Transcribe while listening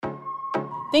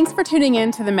Thanks for tuning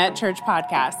in to the Met Church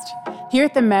podcast. Here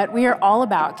at the Met, we are all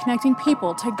about connecting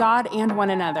people to God and one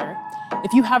another.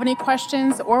 If you have any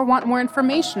questions or want more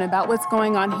information about what's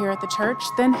going on here at the church,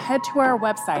 then head to our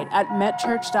website at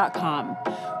metchurch.com.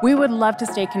 We would love to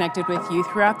stay connected with you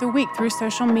throughout the week through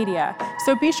social media,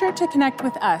 so be sure to connect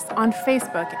with us on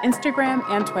Facebook, Instagram,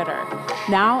 and Twitter.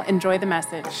 Now, enjoy the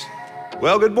message.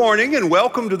 Well, good morning and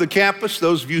welcome to the campus.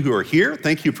 Those of you who are here,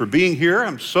 thank you for being here.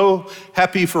 I'm so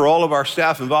happy for all of our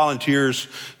staff and volunteers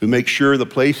who make sure the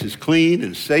place is clean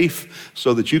and safe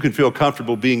so that you can feel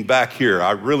comfortable being back here.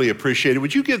 I really appreciate it.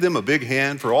 Would you give them a big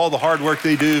hand for all the hard work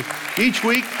they do each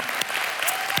week?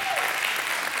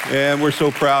 And we're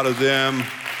so proud of them.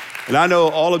 And I know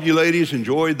all of you ladies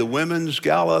enjoyed the Women's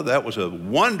Gala. That was a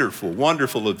wonderful,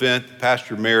 wonderful event.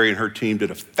 Pastor Mary and her team did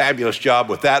a fabulous job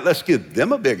with that. Let's give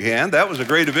them a big hand. That was a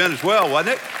great event as well,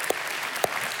 wasn't it?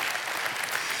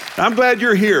 I'm glad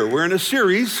you're here. We're in a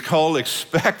series called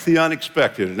Expect the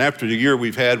Unexpected. And after the year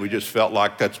we've had, we just felt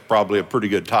like that's probably a pretty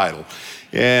good title.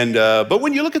 But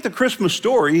when you look at the Christmas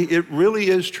story, it really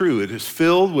is true. It is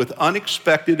filled with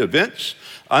unexpected events,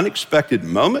 unexpected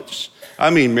moments. I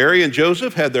mean, Mary and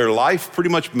Joseph had their life pretty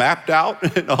much mapped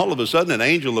out, and all of a sudden an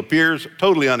angel appears,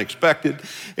 totally unexpected,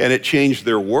 and it changed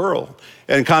their world.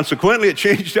 And consequently, it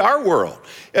changed our world.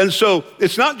 And so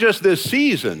it's not just this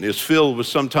season is filled with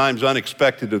sometimes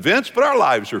unexpected events, but our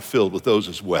lives are filled with those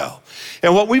as well.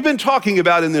 And what we've been talking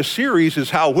about in this series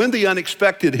is how when the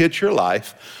unexpected hits your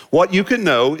life, what you can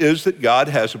know is that God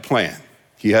has a plan.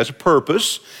 He has a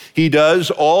purpose. He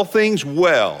does all things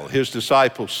well, his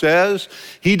disciple says.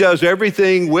 He does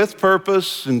everything with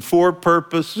purpose and for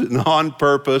purpose and on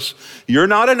purpose. You're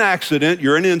not an accident,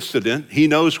 you're an incident. He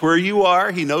knows where you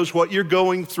are, he knows what you're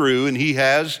going through, and he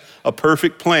has a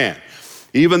perfect plan.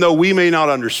 Even though we may not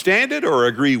understand it or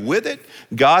agree with it,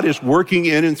 God is working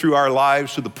in and through our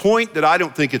lives to the point that I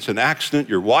don't think it's an accident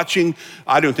you're watching.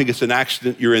 I don't think it's an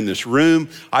accident you're in this room.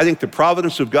 I think the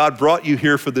providence of God brought you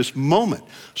here for this moment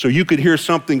so you could hear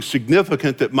something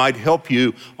significant that might help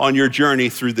you on your journey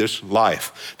through this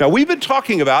life. Now, we've been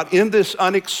talking about in this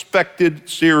unexpected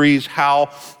series how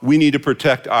we need to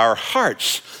protect our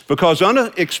hearts because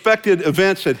unexpected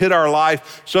events that hit our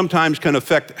life sometimes can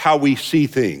affect how we see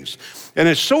things. And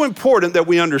it's so important that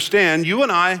we understand you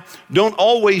and I don't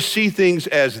always see things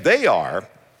as they are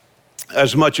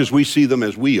as much as we see them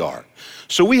as we are.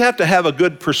 So we have to have a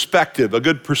good perspective, a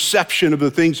good perception of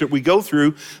the things that we go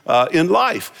through in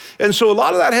life. And so a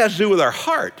lot of that has to do with our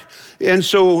heart. And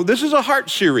so this is a heart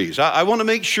series. I want to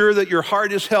make sure that your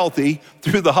heart is healthy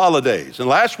through the holidays. And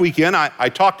last weekend, I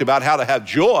talked about how to have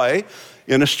joy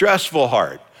in a stressful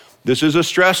heart. This is a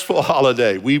stressful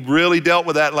holiday. We really dealt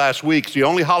with that last week. It's the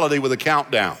only holiday with a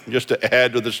countdown, just to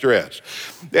add to the stress.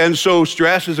 And so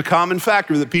stress is a common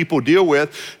factor that people deal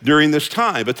with during this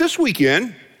time. But this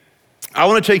weekend, I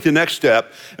want to take the next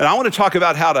step, and I want to talk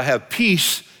about how to have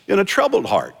peace in a troubled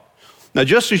heart. Now,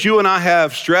 just as you and I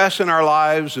have stress in our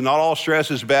lives, and not all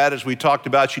stress is bad, as we talked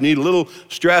about, you need a little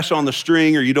stress on the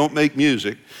string or you don't make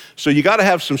music. So you got to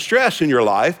have some stress in your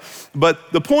life.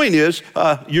 But the point is,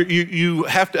 you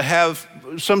have to have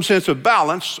some sense of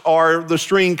balance or the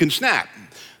string can snap.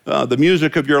 The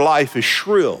music of your life is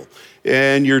shrill,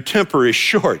 and your temper is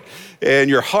short, and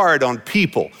you're hard on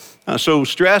people. So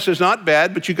stress is not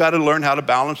bad, but you got to learn how to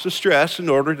balance the stress in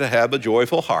order to have a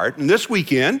joyful heart. And this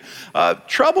weekend,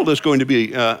 trouble is going to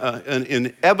be an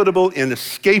inevitable,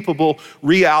 inescapable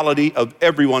reality of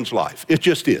everyone's life. It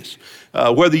just is.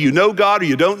 Whether you know God or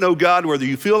you don't know God, whether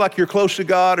you feel like you're close to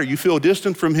God or you feel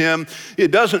distant from him,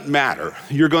 it doesn't matter.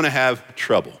 You're going to have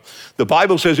trouble. The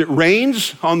Bible says it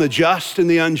rains on the just and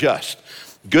the unjust.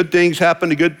 Good things happen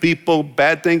to good people,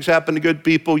 bad things happen to good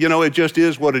people. You know, it just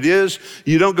is what it is.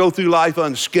 You don't go through life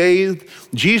unscathed.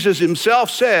 Jesus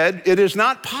himself said it is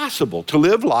not possible to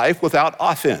live life without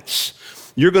offense.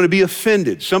 You're going to be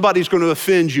offended. Somebody's going to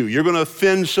offend you. You're going to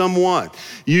offend someone.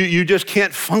 You just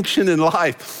can't function in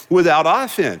life without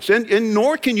offense. And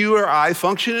nor can you or I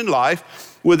function in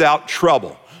life without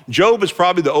trouble. Job is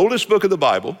probably the oldest book of the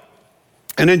Bible.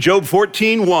 And in Job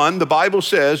 14:1, the Bible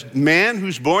says, man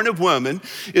who's born of woman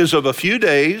is of a few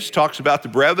days, talks about the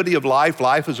brevity of life.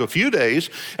 Life is a few days.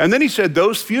 And then he said,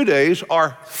 those few days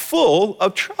are full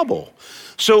of trouble.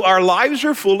 So our lives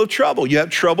are full of trouble. You have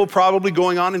trouble probably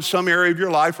going on in some area of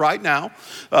your life right now.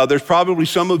 There's probably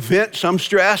some event, some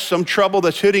stress, some trouble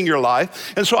that's hitting your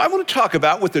life. And so I want to talk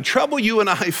about with the trouble you and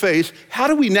I face, how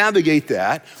do we navigate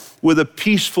that with a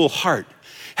peaceful heart?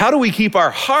 How do we keep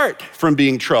our heart from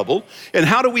being troubled? And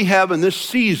how do we have in this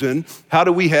season, how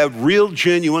do we have real,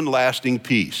 genuine, lasting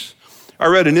peace? I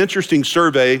read an interesting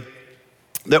survey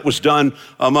that was done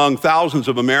among thousands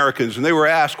of Americans, and they were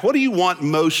asked, what do you want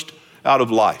most out of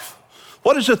life?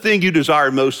 What is the thing you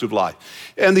desire most of life?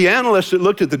 And the analysts that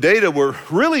looked at the data were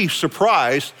really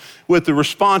surprised with the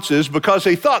responses because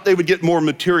they thought they would get more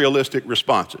materialistic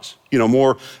responses.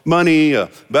 More money, a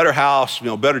better house,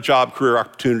 better job, career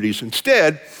opportunities.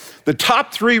 Instead, the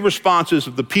top 3 responses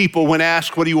of the people when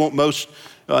asked, what do you want most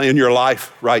in your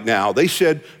life right now? They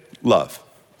said, love.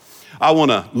 I want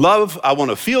to love, I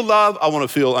want to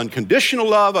feel unconditional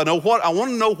love. I want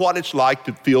to know what it's like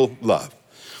to feel love.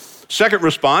 Second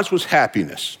response was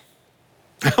happiness.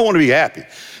 I want to be happy.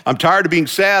 I'm tired of being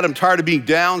sad. I'm tired of being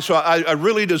down. So I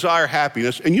really desire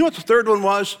happiness. And you know what the third one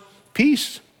was?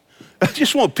 Peace. I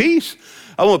just want peace.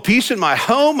 I want peace in my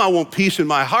home. I want peace in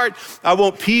my heart. I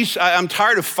want peace. I'm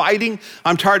tired of fighting.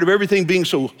 I'm tired of everything being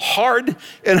so hard.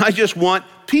 And I just want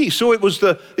peace. So it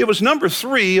was number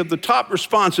 3 of the top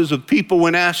responses of people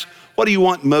when asked, what do you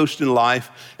want most in life?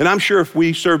 And I'm sure if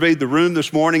we surveyed the room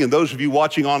this morning and those of you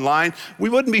watching online, we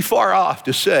wouldn't be far off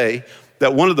to say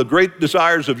that one of the great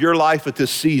desires of your life at this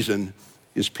season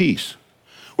is peace.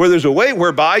 Where there's a way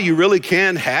whereby you really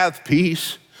can have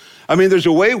peace. There's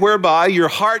a way whereby your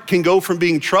heart can go from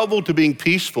being troubled to being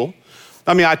peaceful.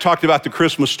 I talked about the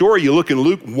Christmas story. You look in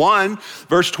Luke 1,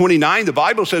 verse 29, the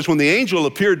Bible says when the angel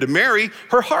appeared to Mary,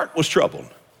 her heart was troubled.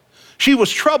 She was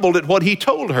troubled at what he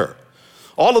told her.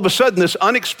 All of a sudden, this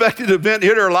unexpected event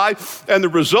hit her life, and the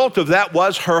result of that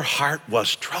was her heart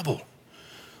was troubled.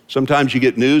 Sometimes you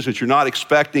get news that you're not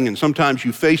expecting, and sometimes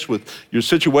you face with your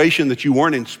situation that you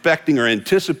weren't expecting or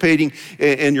anticipating,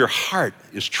 and your heart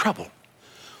is troubled.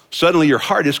 Suddenly your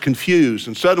heart is confused,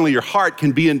 and suddenly your heart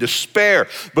can be in despair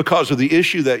because of the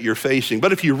issue that you're facing.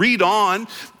 But if you read on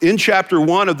in chapter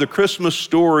 1 of the Christmas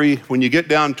story, when you get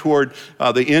down toward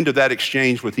the end of that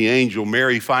exchange with the angel,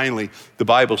 Mary finally, the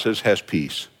Bible says, has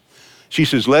peace. She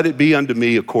says, let it be unto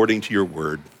me according to your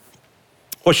word.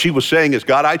 What she was saying is,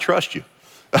 God, I trust you.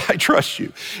 I trust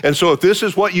you. And so if this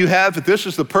is what you have, if this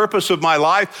is the purpose of my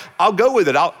life, I'll go with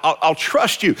it. I'll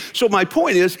trust you. So my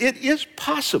point is, it is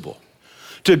possible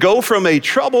to go from a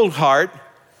troubled heart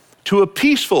to a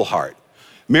peaceful heart.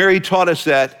 Mary taught us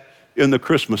that in the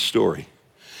Christmas story.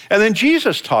 And then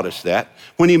Jesus taught us that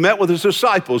when he met with his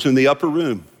disciples in the upper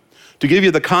room. To give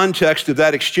you the context of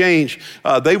that exchange,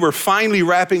 they were finally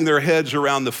wrapping their heads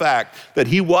around the fact that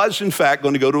he was, in fact,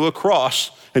 going to go to a cross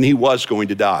and he was going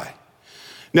to die.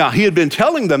 Now, he had been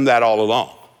telling them that all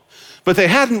along, but they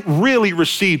hadn't really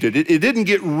received it. It didn't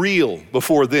get real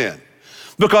before then.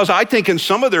 Because I think in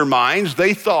some of their minds,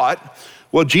 they thought,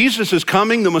 well, Jesus is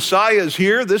coming, the Messiah is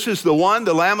here, this is the one,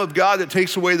 the Lamb of God that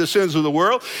takes away the sins of the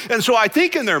world. And so I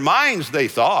think in their minds, they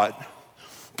thought,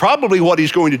 probably what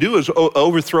he's going to do is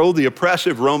overthrow the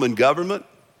oppressive Roman government.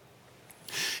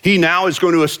 He now is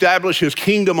going to establish his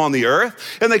kingdom on the earth.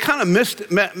 And they kind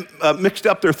of mixed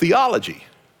up their theology.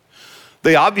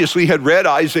 They obviously had read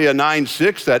Isaiah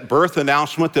 9:6, that birth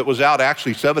announcement that was out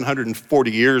actually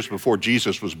 740 years before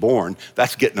Jesus was born.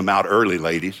 That's getting them out early,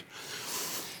 ladies.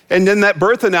 And then that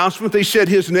birth announcement, they said,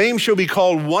 his name shall be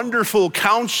called Wonderful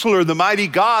Counselor, the Mighty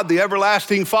God, the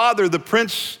Everlasting Father, the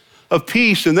Prince of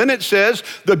Peace. And then it says,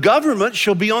 the government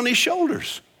shall be on his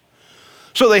shoulders.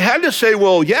 So they had to say,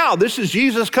 well, yeah, this is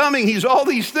Jesus coming. He's all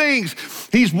these things.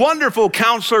 He's Wonderful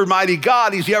Counselor, Mighty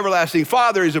God. He's the Everlasting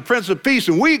Father. He's the Prince of Peace.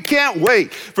 And we can't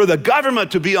wait for the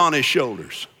government to be on his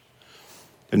shoulders.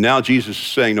 And now Jesus is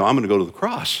saying, no, I'm going to go to the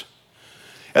cross.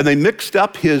 And they mixed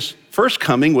up his first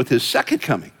coming with his second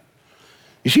coming.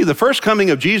 You see, the first coming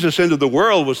of Jesus into the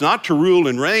world was not to rule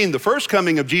and reign. The first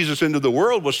coming of Jesus into the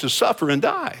world was to suffer and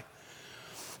die.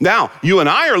 Now, you and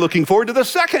I are looking forward to the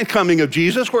second coming of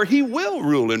Jesus where he will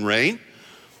rule and reign.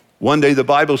 One day the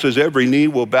Bible says every knee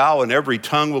will bow and every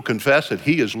tongue will confess that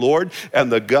he is Lord,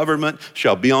 and the government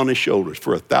shall be on his shoulders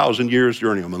for 1,000 years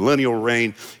during a millennial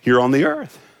reign here on the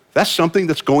earth. That's something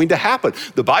that's going to happen.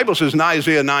 The Bible says in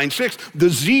Isaiah 9:6,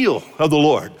 the zeal of the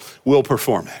Lord will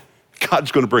perform it.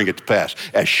 God's going to bring it to pass.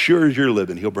 As sure as you're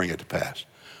living, he'll bring it to pass.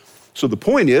 So the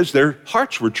point is, their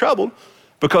hearts were troubled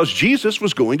because Jesus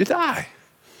was going to die.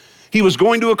 He was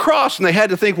going to a cross, and they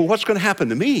had to think, well, what's going to happen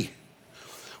to me?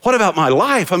 What about my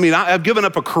life? I mean, I've given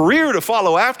up a career to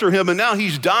follow after him, and now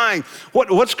he's dying.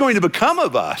 What's going to become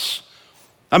of us?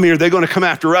 I mean, are they going to come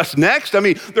after us next? I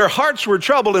mean, their hearts were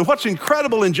troubled, and what's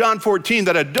incredible in John 14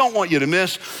 that I don't want you to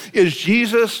miss is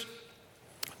Jesus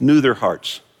knew their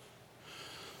hearts.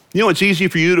 You know, it's easy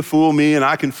for you to fool me, and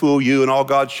I can fool you, and all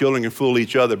God's children can fool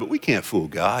each other, but we can't fool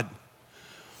God.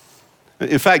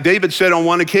 In fact, David said on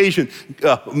one occasion,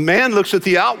 man looks at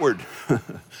the outward,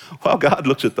 while God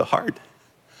looks at the heart.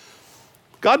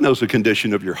 God knows the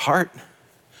condition of your heart.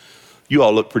 You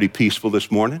all look pretty peaceful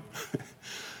this morning.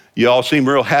 You all seem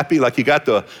real happy, like you got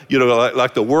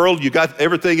like the world, you got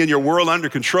everything in your world under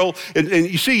control. And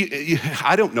you see,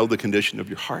 I don't know the condition of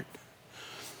your heart.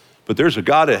 But there's a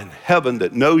God in heaven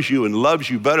that knows you and loves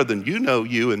you better than you know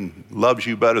you and loves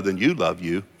you better than you love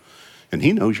you. And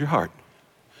he knows your heart.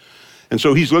 And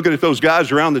so he's looking at those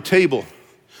guys around the table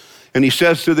and he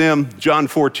says to them, John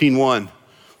 14:1,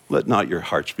 let not your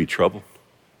hearts be troubled.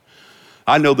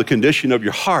 I know the condition of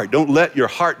your heart. Don't let your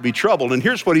heart be troubled. And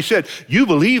here's what he said. You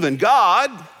believe in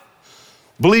God,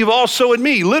 believe also in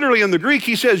me. Literally in the Greek,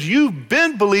 he says, you've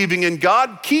been believing in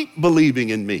God, keep believing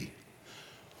in me.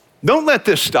 Don't let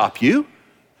this stop you.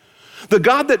 The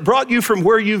God that brought you from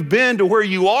where you've been to where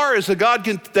you are is a God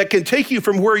that can take you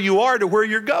from where you are to where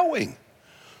you're going.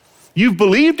 You've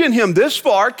believed in him this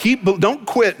far, don't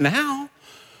quit now.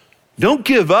 Don't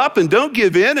give up and don't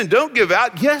give in and don't give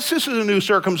out. Yes, this is a new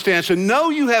circumstance, and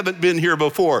no, you haven't been here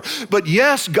before. But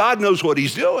yes, God knows what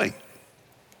he's doing.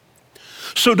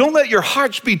 So don't let your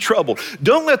hearts be troubled.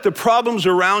 Don't let the problems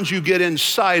around you get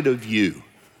inside of you.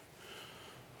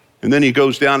 And then he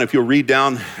goes down, if you'll read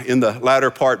down in the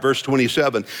latter part, verse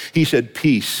 27, he said,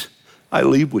 peace I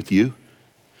leave with you.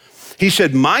 He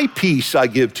said, my peace I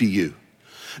give to you.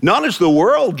 Not as the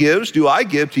world gives, do I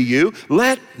give to you.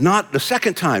 Let not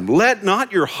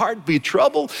your heart be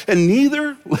troubled, and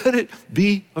neither let it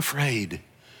be afraid.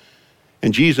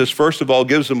 And Jesus, first of all,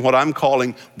 gives them what I'm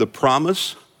calling the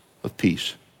promise of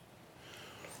peace.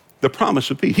 The promise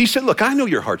of peace. He said, look, I know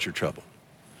your hearts are troubled.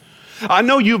 I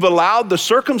know you've allowed the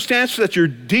circumstances that you're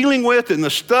dealing with and the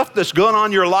stuff that's going on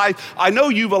in your life. I know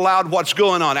you've allowed what's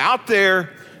going on out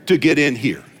there to get in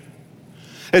here.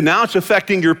 And now it's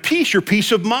affecting your peace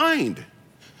of mind.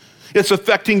 It's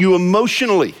affecting you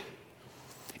emotionally.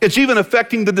 It's even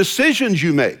affecting the decisions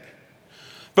you make.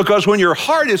 Because when your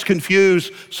heart is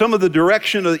confused, some of the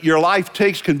direction that your life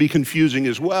takes can be confusing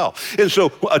as well. And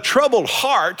so a troubled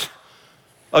heart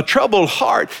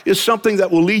is something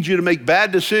that will lead you to make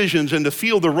bad decisions and to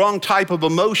feel the wrong type of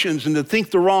emotions and to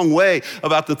think the wrong way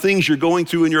about the things you're going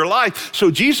through in your life. So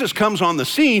Jesus comes on the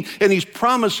scene and he's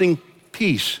promising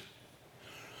peace.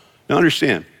 Now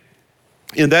understand,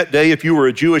 in that day, if you were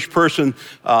a Jewish person,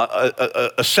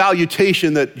 a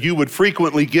salutation that you would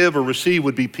frequently give or receive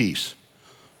would be peace,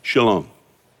 shalom.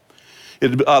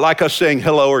 Like us saying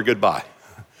hello or goodbye.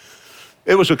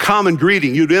 It was a common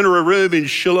greeting. You'd enter a room and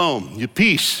shalom,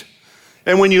 peace.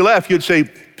 And when you left, you'd say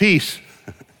peace,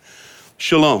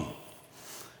 shalom.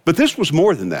 But this was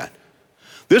more than that.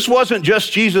 This wasn't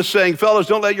just Jesus saying, fellas,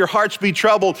 don't let your hearts be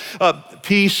troubled.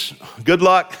 Peace, good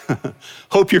luck,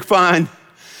 hope you're fine.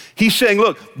 He's saying,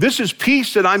 look, this is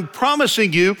peace that I'm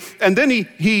promising you. And then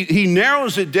he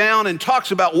narrows it down and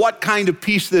talks about what kind of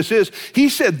peace this is. He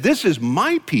said, this is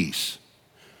my peace.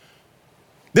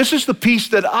 This is the peace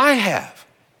that I have.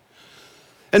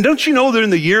 And don't you know that in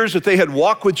the years that they had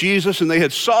walked with Jesus and they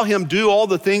had saw him do all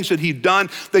the things that he'd done,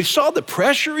 they saw the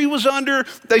pressure he was under,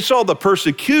 they saw the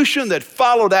persecution that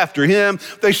followed after him,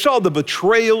 they saw the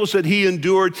betrayals that he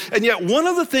endured, and yet one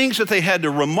of the things that they had to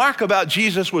remark about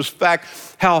Jesus was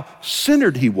how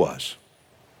centered he was,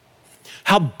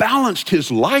 how balanced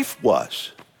his life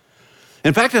was.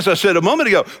 In fact, as I said a moment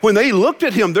ago, when they looked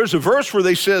at him, there's a verse where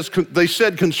they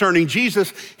said concerning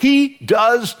Jesus, he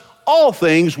does all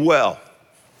things well.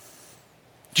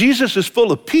 Jesus is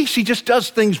full of peace. He just does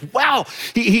things well.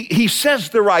 He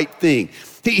says the right thing.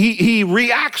 He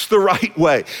reacts the right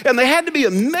way. And they had to be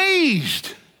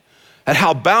amazed at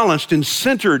how balanced and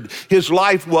centered his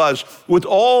life was with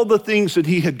all the things that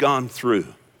he had gone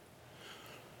through.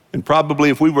 And probably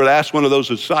if we were to ask one of those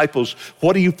disciples,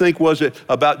 what do you think was it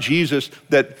about Jesus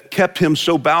that kept him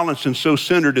so balanced and so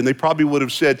centered? And they probably would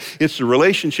have said, it's the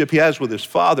relationship he has with his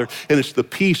Father, and it's the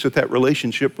peace that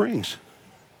relationship brings.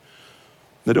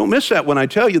 Now don't miss that when I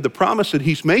tell you the promise that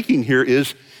he's making here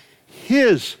is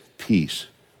his peace.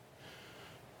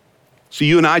 See,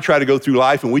 you and I try to go through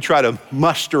life and we try to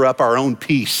muster up our own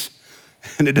peace,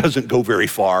 and it doesn't go very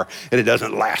far and it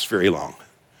doesn't last very long.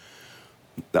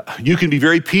 You can be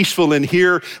very peaceful in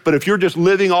here, but if you're just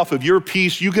living off of your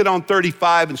peace, you get on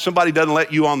 35 and somebody doesn't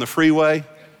let you on the freeway.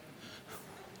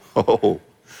 Or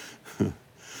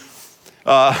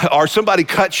somebody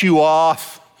cuts you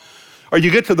off. Or you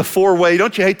get to the four-way.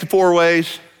 Don't you hate the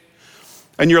four-ways?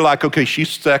 And you're like, okay, she's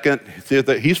second,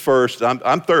 he's first,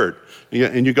 I'm third.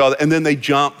 And you go, and then they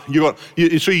jump. So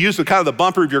you use the kind of the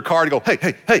bumper of your car to go,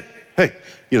 hey.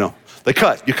 They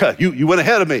cut, you went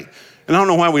ahead of me. And I don't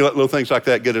know why we let little things like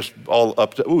that get us all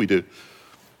upset. Oh, we do.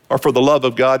 Or for the love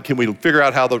of God, can we figure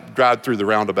out how to drive through the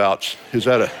roundabouts? Is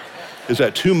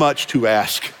that too much to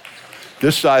ask?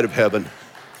 This side of heaven,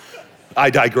 I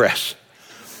digress.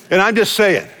 And I'm just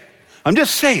saying,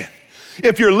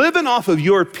 if you're living off of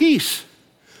your peace,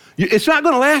 it's not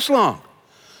going to last long.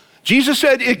 Jesus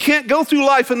said it can't go through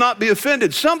life and not be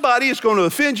offended. Somebody is going to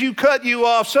offend you, cut you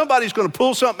off. Somebody's going to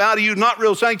pull something out of you, not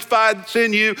real sanctified, that's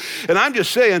in you. And I'm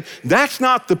just saying, that's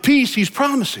not the peace he's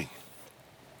promising.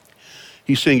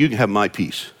 He's saying you can have my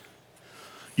peace.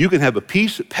 You can have a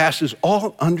peace that passes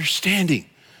all understanding.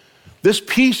 This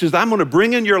peace is I'm going to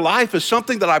bring in your life as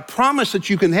something that I promise that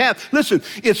you can have. Listen,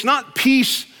 it's not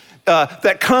peace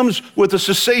that comes with a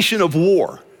cessation of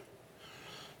war.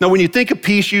 Now, when you think of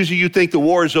peace, usually you think the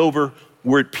war is over,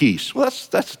 we're at peace. Well,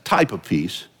 that's a type of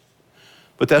peace,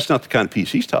 but that's not the kind of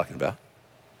peace he's talking about.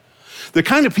 The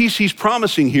kind of peace he's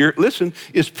promising here, listen,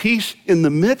 is peace in the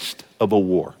midst of a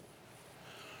war.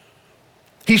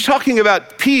 He's talking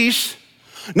about peace,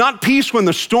 not peace when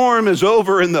the storm is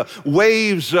over and the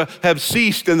waves have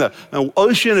ceased and the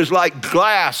ocean is like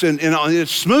glass and it's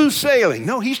smooth sailing.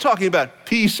 No, he's talking about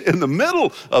peace in the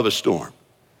middle of a storm.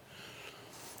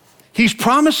 He's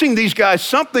promising these guys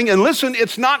something, and listen,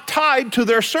 it's not tied to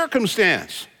their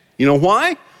circumstance. You know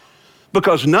why?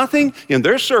 Because nothing in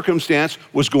their circumstance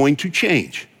was going to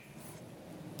change.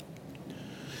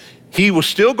 He was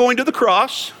still going to the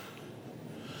cross,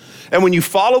 and when you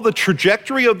follow the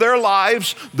trajectory of their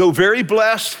lives, though very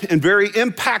blessed and very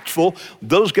impactful,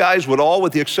 those guys would all,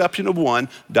 with the exception of one,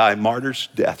 die martyrs'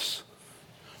 deaths.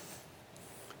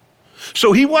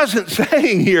 So he wasn't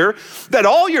saying here that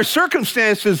all your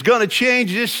circumstances going to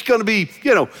change. It's just going to be,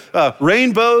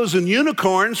 rainbows and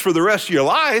unicorns for the rest of your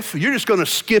life. You're just going to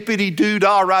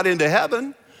skippity-doo-dah right into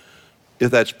heaven.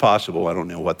 If that's possible, I don't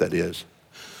know what that is.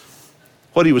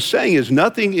 What he was saying is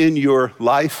nothing in your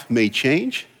life may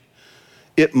change.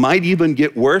 It might even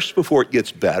get worse before it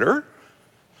gets better.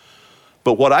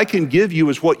 But what I can give you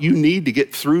is what you need to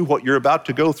get through what you're about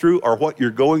to go through or what you're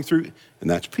going through, and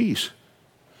that's peace.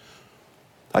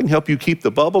 I can help you keep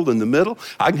the bubble in the middle.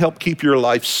 I can help keep your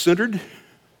life centered.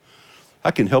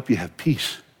 I can help you have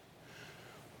peace.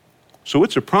 So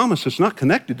it's a promise that's not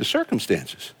connected to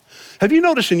circumstances. Have you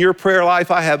noticed in your prayer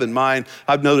life, I have in mine,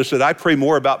 I've noticed that I pray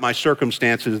more about my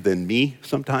circumstances than me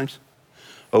sometimes.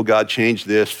 Oh, God, change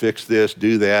this, fix this,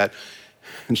 do that.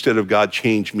 Instead of God,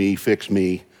 change me, fix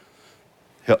me.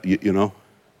 Help, you know.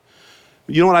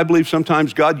 You know what I believe?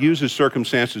 Sometimes God uses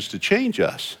circumstances to change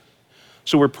us.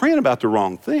 So we're praying about the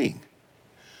wrong thing.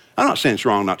 I'm not saying it's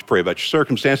wrong not to pray about your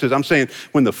circumstances. I'm saying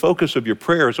when the focus of your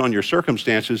prayer is on your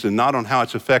circumstances and not on how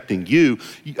it's affecting you,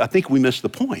 I think we miss the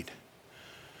point.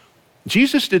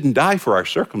 Jesus didn't die for our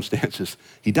circumstances.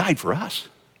 He died for us.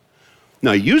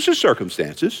 Now, he uses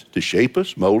circumstances to shape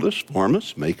us, mold us, form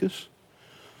us, make us.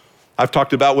 I've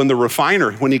talked about when the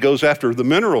refiner, when he goes after the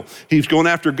mineral, he's going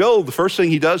after gold. The first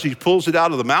thing he does, he pulls it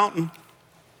out of the mountain.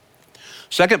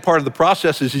 Second part of the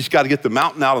process is he's got to get the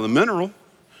mountain out of the mineral.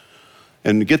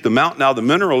 And to get the mountain out of the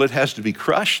mineral, it has to be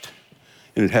crushed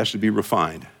and it has to be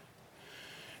refined.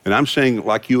 And I'm saying,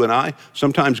 like you and I,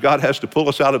 sometimes God has to pull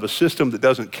us out of a system that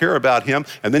doesn't care about him,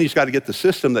 and then he's got to get the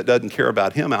system that doesn't care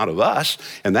about him out of us,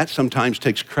 and that sometimes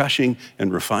takes crushing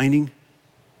and refining.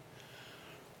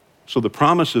 So the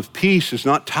promise of peace is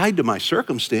not tied to my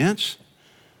circumstance.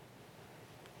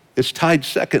 It's tied,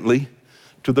 secondly,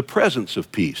 to the presence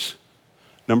of peace.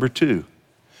 Number two,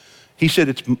 he said,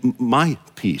 it's my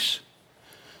peace.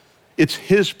 It's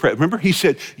his presence. Remember, he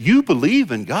said, you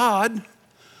believe in God,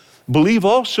 believe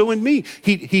also in me.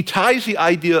 He ties the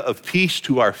idea of peace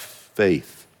to our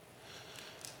faith.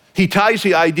 He ties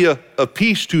the idea of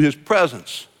peace to his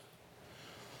presence.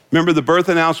 Remember the birth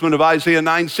announcement of Isaiah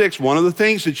 9:6. One of the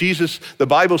things that Jesus, the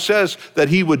Bible says that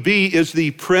he would be is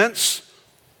the Prince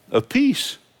of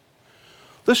Peace.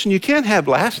 Listen, you can't have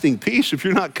lasting peace if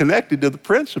you're not connected to the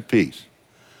Prince of Peace.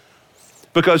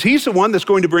 Because he's the one that's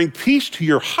going to bring peace to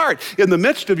your heart in the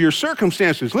midst of your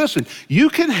circumstances. Listen, you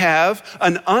can have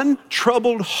an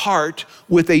untroubled heart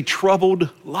with a troubled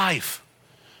life.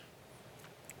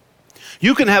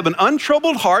 You can have an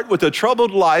untroubled heart with a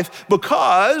troubled life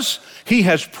because he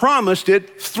has promised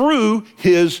it through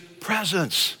his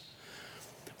presence.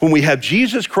 When we have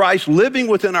Jesus Christ living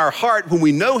within our heart, when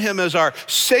we know him as our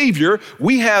Savior,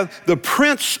 we have the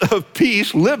Prince of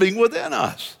Peace living within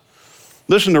us.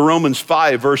 Listen to Romans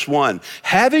 5, verse 1.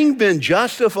 Having been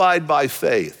justified by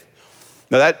faith.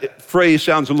 Now that phrase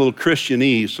sounds a little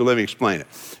Christianese, so let me explain it.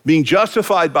 Being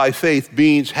justified by faith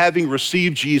means having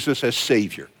received Jesus as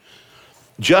Savior.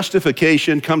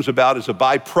 Justification comes about as a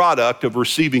byproduct of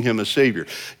receiving him as Savior.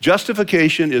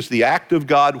 Justification is the act of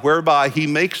God whereby he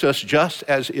makes us just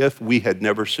as if we had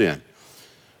never sinned.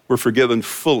 We're forgiven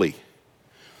fully.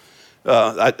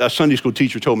 A Sunday school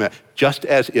teacher told me that, just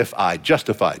as if I,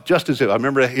 justified, just as if, I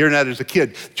remember hearing that as a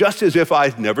kid, just as if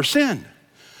I'd never sinned.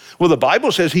 Well, the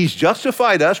Bible says he's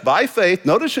justified us by faith.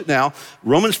 Notice it now,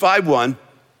 Romans 5:1.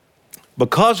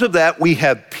 Because of that, we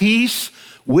have peace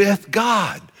with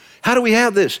God. How do we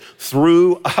have this?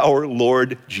 Through our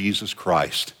Lord Jesus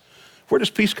Christ. Where does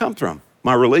peace come from?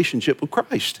 My relationship with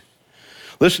Christ.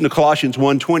 Listen to Colossians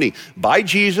 1:20. By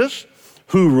Jesus,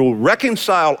 who will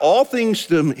reconcile all things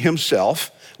to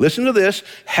himself, listen to this,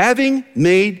 having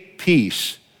made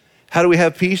peace. How do we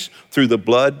have peace? Through the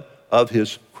blood of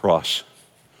his cross.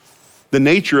 The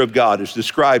nature of God is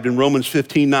described in Romans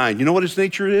 15:9. You know what his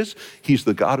nature is? He's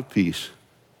the God of peace.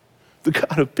 The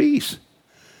God of peace.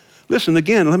 Listen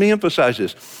again, let me emphasize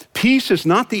this. Peace is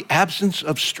not the absence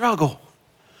of struggle.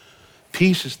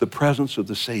 Peace is the presence of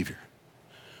the Savior.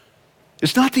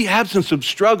 It's not the absence of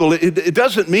struggle. It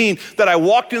doesn't mean that I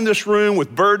walked in this room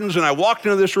with burdens and I walked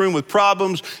into this room with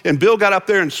problems and Bill got up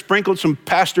there and sprinkled some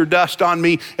pastor dust on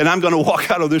me and I'm going to walk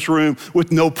out of this room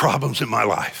with no problems in my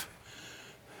life.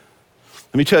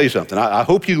 Let me tell you something. I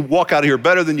hope you walk out of here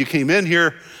better than you came in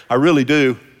here. I really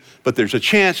do. But there's a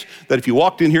chance that if you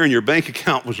walked in here and your bank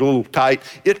account was a little tight,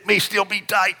 it may still be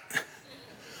tight.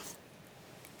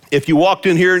 If you walked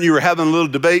in here and you were having a little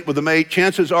debate with a mate,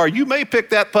 chances are you may pick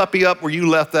that puppy up where you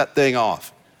left that thing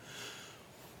off.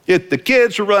 If the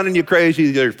kids are running you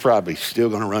crazy, they're probably still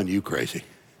going to run you crazy.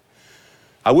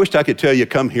 I wished I could tell you,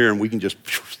 come here and we can just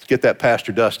get that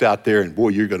pastor dust out there and boy,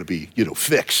 you're going to be,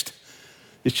 fixed.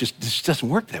 It just doesn't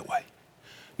work that way.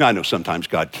 Now, I know sometimes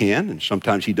God can, and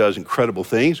sometimes he does incredible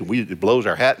things, and it blows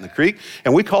our hat in the creek,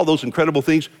 and we call those incredible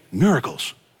things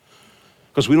miracles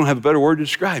because we don't have a better word to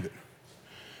describe it.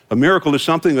 A miracle is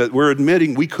something that we're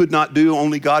admitting we could not do,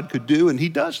 only God could do, and he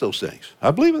does those things.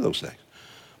 I believe in those things.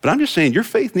 But I'm just saying your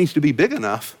faith needs to be big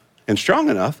enough and strong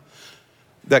enough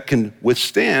that can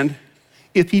withstand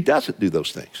if he doesn't do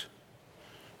those things,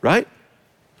 right?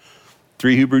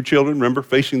 3 Hebrew children, remember,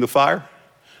 facing the fire?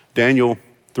 Daniel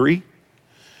 3.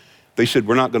 They said,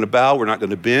 we're not going to bow, we're not going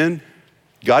to bend.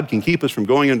 God can keep us from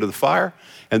going into the fire.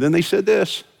 And then they said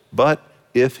this, but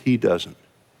if he doesn't,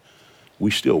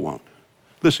 we still won't.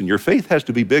 Listen, your faith has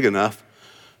to be big enough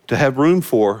to have room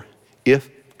for if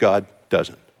God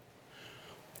doesn't.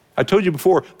 I told you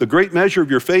before, the great measure of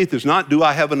your faith is not, do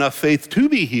I have enough faith to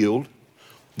be healed?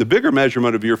 The bigger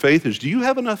measurement of your faith is, do you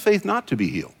have enough faith not to be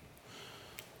healed?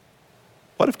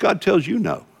 What if God tells you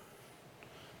no?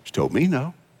 He's told me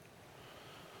no.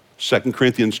 2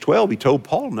 Corinthians 12, he told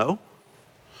Paul no.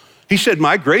 He said,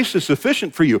 my grace is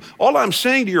sufficient for you. All I'm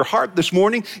saying to your heart this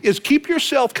morning is keep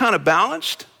yourself kind of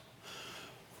balanced.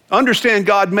 Understand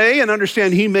God may and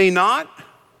understand he may not.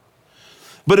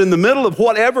 But in the middle of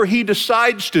whatever he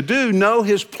decides to do, know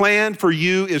his plan for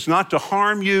you is not to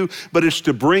harm you, but it's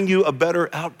to bring you a better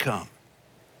outcome.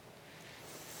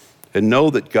 And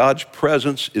know that God's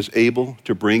presence is able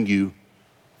to bring you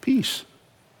peace.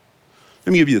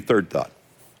 Let me give you the third thought.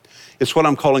 It's what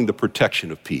I'm calling the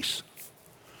protection of peace.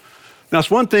 Now,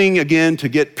 it's one thing, again, to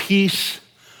get peace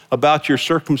about your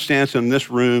circumstance in this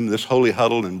room, this holy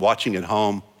huddle, and watching at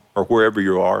home or wherever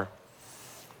you are.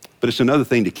 But it's another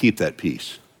thing to keep that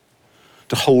peace,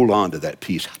 to hold on to that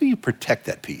peace. How do you protect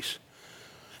that peace?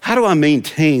 How do I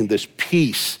maintain this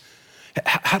peace?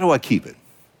 How do I keep it?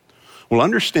 Well,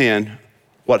 understand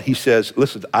what he says.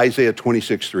 Listen to Isaiah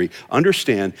 26:3.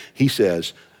 Understand, he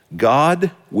says,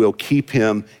 God will keep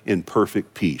him in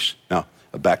perfect peace. Now,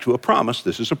 back to a promise.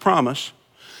 This is a promise.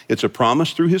 It's a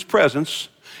promise through his presence,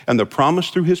 and the promise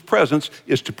through his presence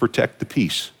is to protect the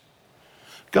peace.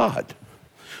 God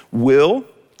will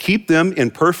keep them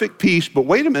in perfect peace, but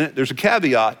wait a minute, there's a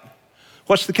caveat.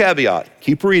 What's the caveat?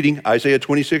 Keep reading, Isaiah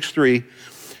 26:3.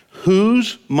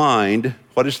 Whose mind,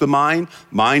 what is the mind?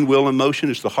 Mind, will, and motion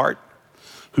is the heart.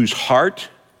 Whose heart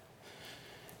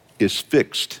is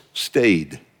fixed,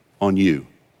 stayed on you.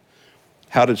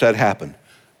 How does that happen?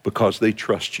 Because they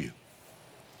trust you.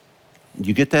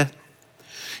 You get that?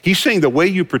 He's saying the way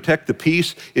you protect the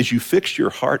peace is you fix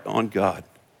your heart on God.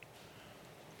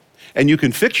 And you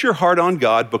can fix your heart on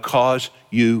God because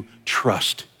you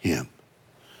trust him.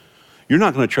 You're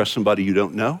not going to trust somebody you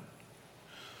don't know.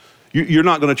 You're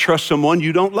not going to trust someone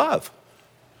you don't love.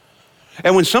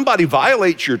 And when somebody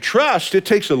violates your trust, it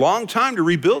takes a long time to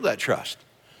rebuild that trust.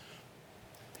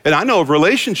 And I know of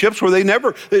relationships where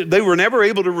they were never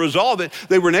able to resolve it.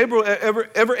 They were never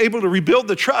ever able to rebuild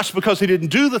the trust because they didn't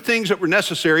do the things that were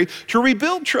necessary to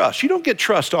rebuild trust. You don't get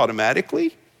trust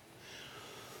automatically.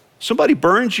 Somebody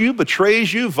burns you,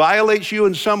 betrays you, violates you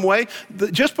in some way.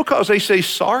 Just because they say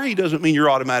sorry doesn't mean you're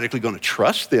automatically going to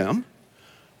trust them.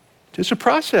 It's a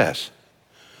process.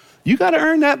 You got to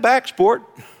earn that back, sport.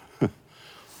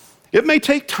 It may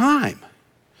take time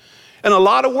and a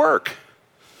lot of work.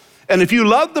 And if you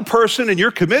love the person and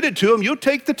you're committed to them, you'll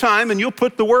take the time and you'll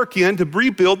put the work in to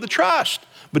rebuild the trust.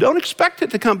 But don't expect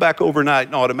it to come back overnight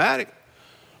and automatic.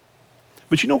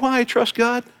 But you know why I trust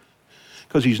God?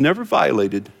 Because he's never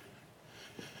violated,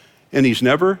 and he's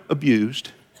never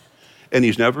abused, and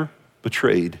he's never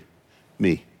betrayed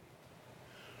me.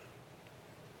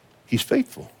 He's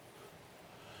faithful.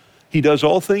 He does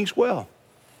all things well.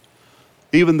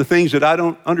 Even the things that I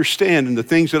don't understand and the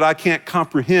things that I can't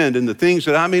comprehend and the things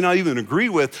that I may not even agree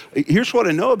with. Here's what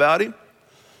I know about him.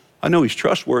 I know he's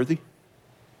trustworthy.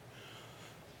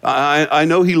 I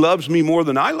know he loves me more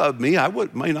than I love me.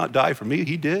 May not die for me.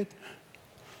 He did.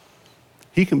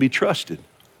 He can be trusted.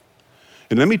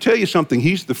 And let me tell you something.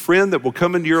 He's the friend that will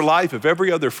come into your life. If every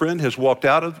other friend has walked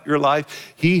out of your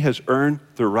life, he has earned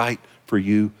the right for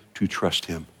you to trust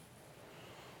him.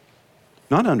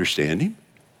 Not understand him,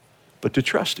 but to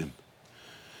trust him.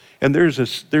 And there's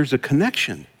a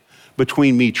connection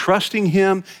between me trusting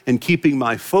him and keeping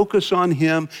my focus on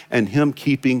him and him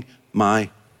keeping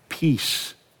my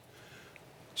peace.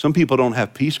 Some people don't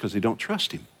have peace because they don't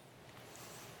trust him.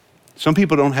 Some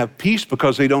people don't have peace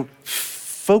because they don't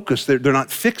focus. They're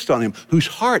not fixed on him. Whose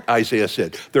heart, Isaiah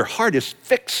said, their heart is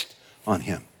fixed on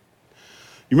him.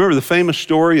 You remember the famous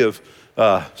story of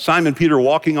Simon Peter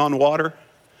walking on water?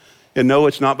 And no,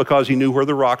 it's not because he knew where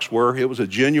the rocks were. It was a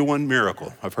genuine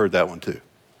miracle. I've heard that one too.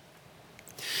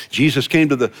 Jesus came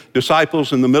to the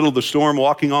disciples in the middle of the storm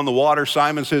walking on the water.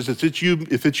 Simon says,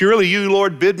 if it's really you,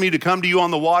 Lord, bid me to come to you on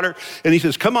the water. And he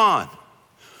says, come on.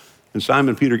 And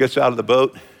Simon Peter gets out of the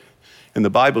boat, and the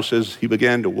Bible says he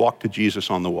began to walk to Jesus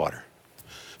on the water.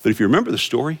 But if you remember the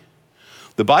story,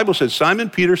 the Bible says Simon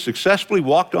Peter successfully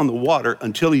walked on the water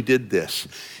until he did this.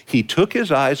 He took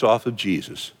his eyes off of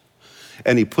Jesus,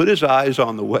 and he put his eyes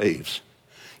on the waves.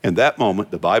 And that moment,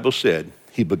 the Bible said,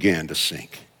 he began to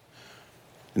sink.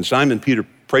 And Simon Peter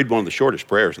prayed one of the shortest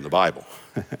prayers in the Bible.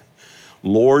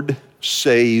 Lord,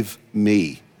 save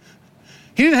me.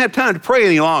 He didn't have time to pray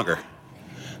any longer.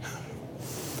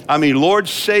 Lord,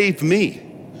 save me.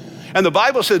 And the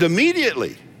Bible said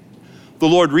immediately the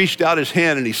Lord reached out his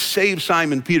hand and he saved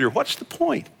Simon Peter. What's the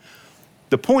point?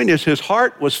 The point is his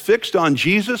heart was fixed on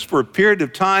Jesus for a period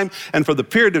of time, and for the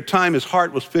period of time his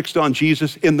heart was fixed on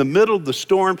Jesus. In the middle of the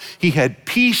storm, he had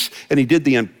peace and he did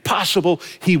the impossible.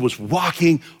 He was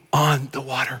walking on the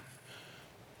water.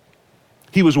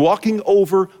 He was walking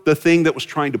over the thing that was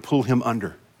trying to pull him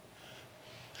under.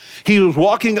 He was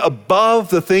walking above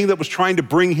the thing that was trying to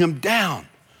bring him down.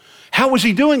 How was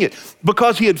he doing it?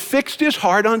 Because he had fixed his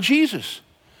heart on Jesus.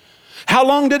 How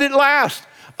long did it last?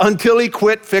 Until he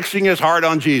quit fixing his heart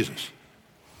on Jesus.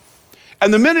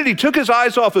 And the minute he took his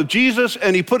eyes off of Jesus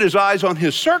and he put his eyes on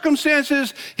his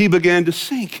circumstances, he began to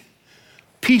sink.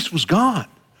 Peace was gone.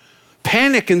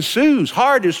 Panic ensues.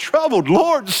 Heart is troubled.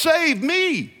 Lord, save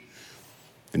me.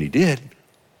 And he did.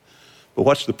 But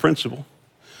what's the principle?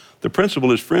 The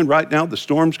principle is, friend, right now the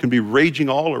storms can be raging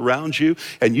all around you,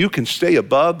 and you can stay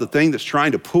above the thing that's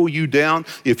trying to pull you down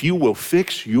if you will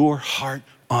fix your heart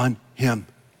on him.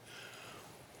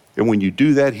 And when you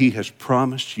do that, he has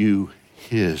promised you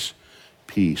his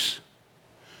peace.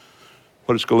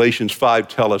 What does Galatians 5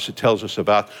 tell us? It tells us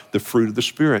about the fruit of the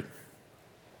Spirit.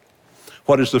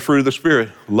 What is the fruit of the Spirit?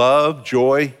 Love,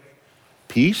 joy,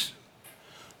 peace,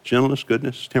 gentleness,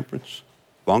 goodness, temperance,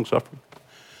 long-suffering,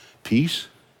 peace.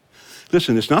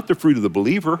 Listen, it's not the fruit of the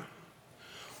believer.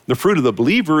 The fruit of the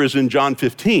believer is in John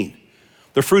 15.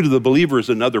 The fruit of the believer is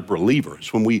another believer.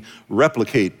 It's when we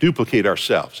duplicate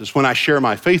ourselves. It's when I share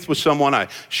my faith with someone, I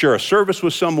share a service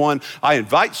with someone, I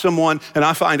invite someone, and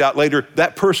I find out later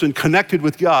that person connected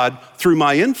with God through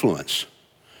my influence.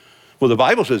 Well, the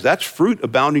Bible says that's fruit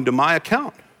abounding to my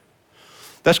account.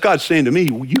 That's God saying to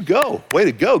me, well, you go, way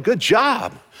to go, good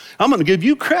job. I'm gonna give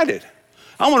you credit.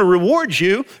 I want to reward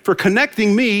you for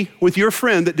connecting me with your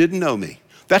friend that didn't know me.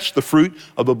 That's the fruit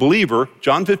of a believer.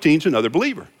 John 15 is another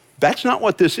believer. That's not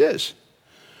what this is.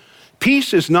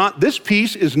 This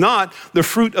peace is not the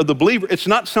fruit of the believer. It's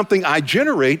not something I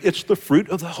generate. It's the fruit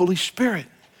of the Holy Spirit.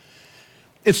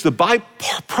 It's the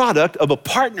byproduct of a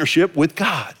partnership with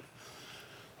God.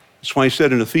 That's why he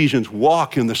said in Ephesians,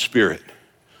 walk in the Spirit,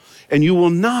 and you will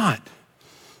not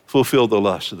fulfill the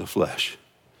lust of the flesh.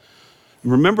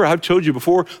 Remember, I've told you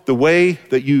before, the way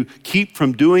that you keep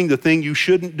from doing the thing you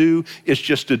shouldn't do is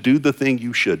just to do the thing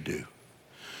you should do.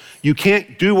 You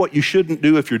can't do what you shouldn't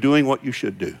do if you're doing what you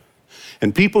should do.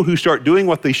 And people who start doing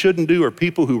what they shouldn't do are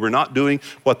people who were not doing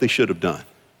what they should have done.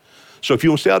 So if you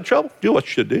want to stay out of trouble, do what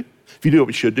you should do. If you do what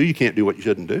you should do, you can't do what you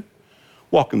shouldn't do.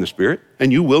 Walk in the Spirit,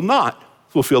 and you will not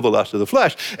fulfill the lust of the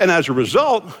flesh. And as a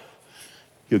result,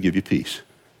 he'll give you peace.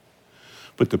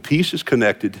 But the peace is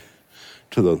connected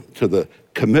to the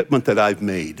commitment that I've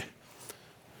made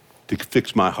to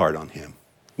fix my heart on him.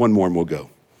 One more and we'll go.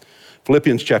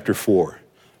 Philippians chapter 4,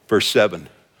 verse 7.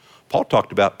 Paul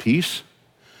talked about peace.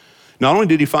 Not only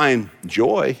did he find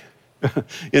joy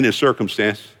in his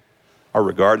circumstance, or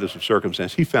regardless of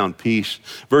circumstance, he found peace.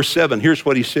 Verse 7, here's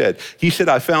what he said. He said,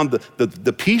 I found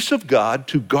the peace of God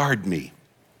to guard me.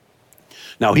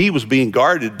 Now, he was being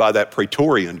guarded by that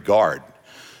Praetorian guard.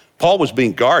 Paul was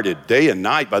being guarded day and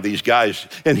night by these guys.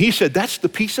 And he said, that's the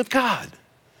peace of God.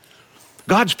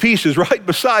 God's peace is right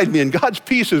beside me, and God's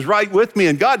peace is right with me,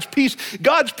 and God's peace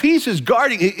is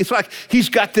guarding. It's like he's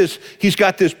got this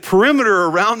perimeter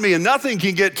around me, and nothing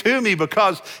can get to me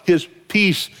because his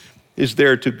peace is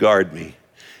there to guard me.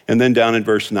 And then down in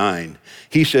verse 9,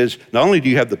 he says, not only do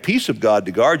you have the peace of God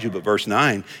to guard you, but verse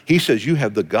 9, he says, you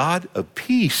have the God of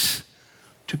peace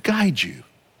to guide you.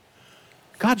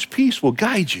 God's peace will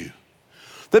guide you.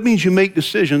 That means you make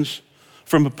decisions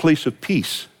from a place of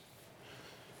peace.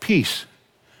 Peace.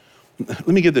 Let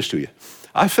me give this to you.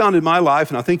 I found in my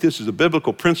life, and I think this is a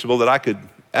biblical principle that I could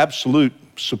absolute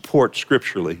support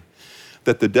scripturally,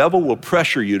 that the devil will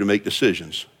pressure you to make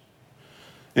decisions,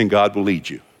 and God will lead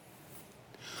you.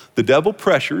 The devil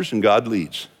pressures and God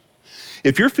leads.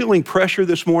 If you're feeling pressure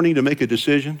this morning to make a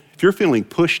decision, if you're feeling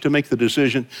pushed to make the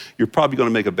decision, you're probably going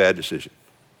to make a bad decision.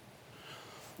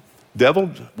 Devil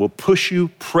will push you,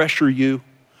 pressure you,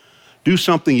 do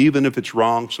something even if it's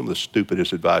wrong. Some of the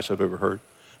stupidest advice I've ever heard.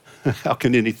 How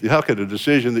can a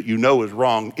decision that you know is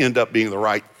wrong end up being the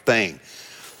right thing?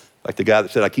 Like the guy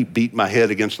that said, I keep beating my head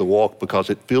against the wall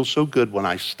because it feels so good when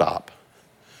I stop.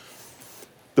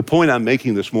 The point I'm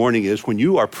making this morning is when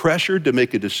you are pressured to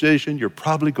make a decision, you're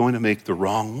probably going to make the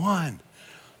wrong one.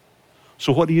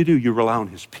 So what do? You rely on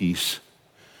his peace.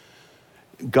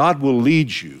 God will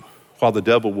lead you while the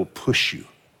devil will push you.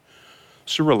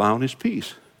 So rely on his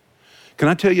peace. Can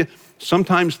I tell you,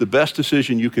 sometimes the best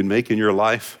decision you can make in your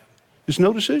life is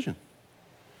no decision.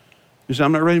 Is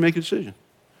I'm not ready to make a decision.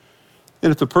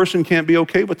 And if the person can't be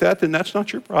okay with that, then that's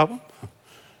not your problem.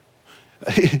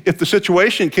 If the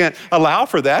situation can't allow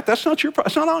for that, that's not your problem.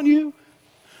 It's not on you.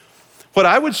 What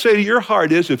I would say to your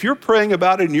heart is if you're praying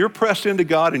about it and you're pressed into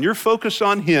God and you're focused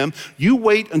on him, you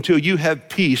wait until you have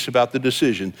peace about the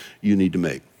decision you need to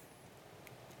make.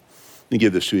 Let me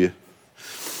give this to you.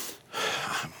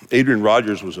 Adrian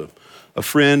Rogers was a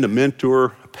friend, a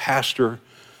mentor, a pastor.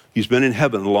 He's been in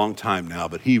heaven a long time now,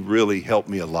 but he really helped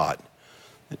me a lot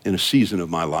in a season of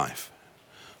my life.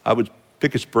 I would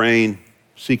pick his brain,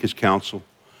 seek his counsel,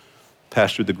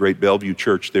 pastored the great Bellevue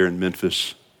Church there in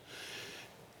Memphis.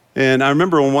 And I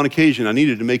remember on one occasion I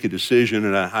needed to make a decision,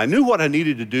 and I knew what I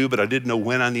needed to do, but I didn't know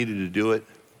when I needed to do it.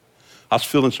 I was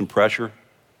feeling some pressure.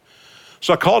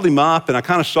 So I called him up and I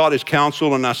kind of sought his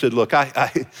counsel, and I said, look,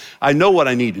 I know what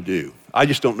I need to do. I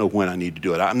just don't know when I need to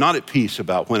do it. I'm not at peace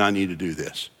about when I need to do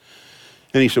this.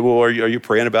 And he said, well, are you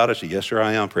praying about it? I said, yes, sir,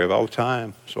 I am. I pray all the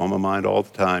time. It's on my mind all the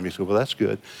time. He said, well, that's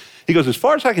good. He goes, as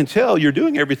far as I can tell, you're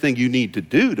doing everything you need to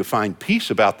do to find peace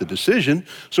about the decision.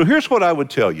 So here's what I would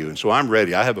tell you. And so I'm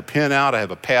ready. I have a pen out. I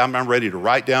have a pad. I'm ready to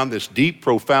write down this deep,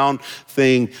 profound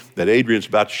thing that Adrian's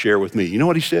about to share with me. You know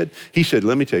what he said? He said,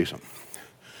 let me tell you something.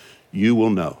 You will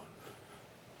know.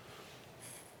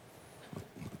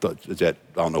 Is that,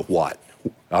 I don't know what.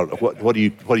 I don't know, what do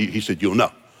you, he said, you'll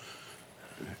know.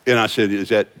 And I said, is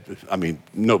that, I mean,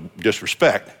 no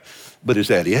disrespect, but is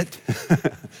that it?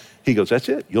 He goes, that's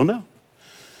it, you'll know.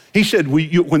 He said,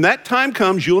 when that time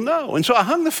comes, you'll know. And so I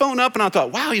hung the phone up and I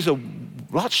thought, wow, he's a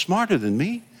lot smarter than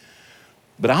me,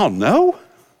 but I'll know?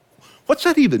 What's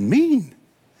that even mean?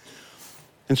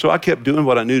 And so I kept doing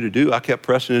what I knew to do. I kept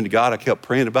pressing into God. I kept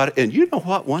praying about it. And you know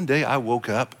what? One day I woke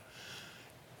up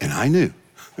and I knew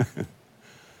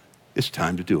it's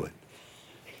time to do it.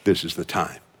 This is the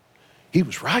time. He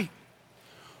was right.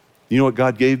 You know what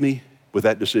God gave me with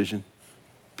that decision?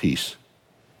 Peace.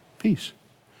 Peace.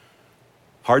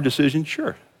 Hard decision?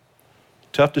 Sure.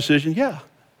 Tough decision? Yeah.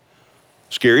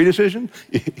 Scary decision?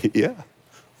 Yeah.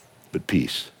 But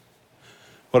peace.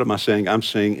 What am I saying? I'm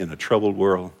saying in a troubled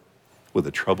world, with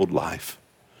a troubled life,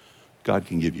 God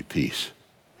can give you peace.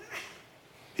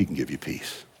 He can give you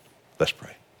peace. Let's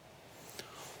pray.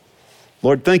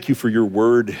 Lord, thank you for your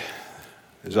word,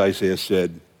 as Isaiah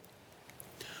said,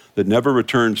 that never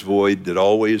returns void, that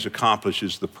always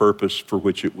accomplishes the purpose for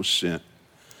which it was sent.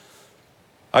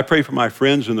 I pray for my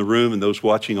friends in the room and those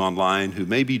watching online who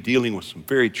may be dealing with some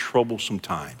very troublesome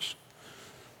times.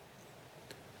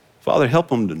 Father, help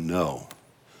them to know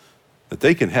that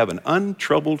they can have an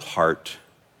untroubled heart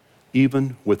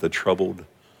even with a troubled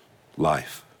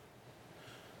life.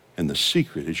 And the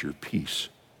secret is your peace.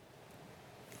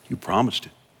 You promised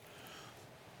it.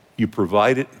 You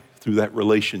provide it through that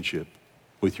relationship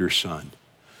with your Son.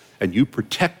 And you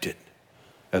protect it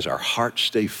as our hearts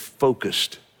stay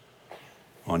focused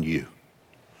on you.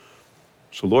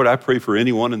 So Lord, I pray for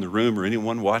anyone in the room or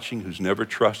anyone watching who's never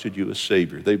trusted you as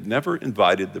Savior. They've never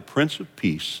invited the Prince of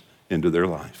Peace into their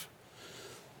life.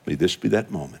 May this be that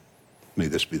moment. May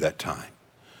this be that time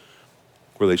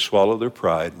where they swallow their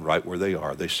pride and right where they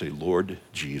are, they say, Lord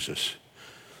Jesus,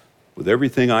 with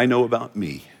everything I know about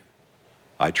me,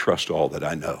 I trust all that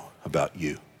I know about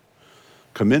you.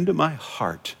 Come into my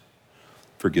heart.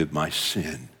 Forgive my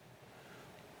sin.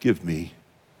 Give me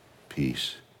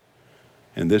peace.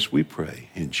 And this we pray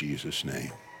in Jesus'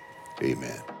 name.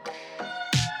 Amen.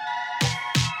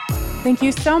 Thank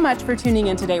you so much for tuning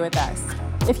in today with us.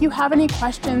 If you have any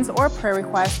questions or prayer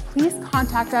requests, please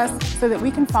contact us so that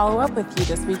we can follow up with you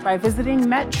this week by visiting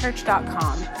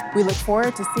metchurch.com. We look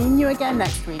forward to seeing you again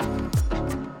next week.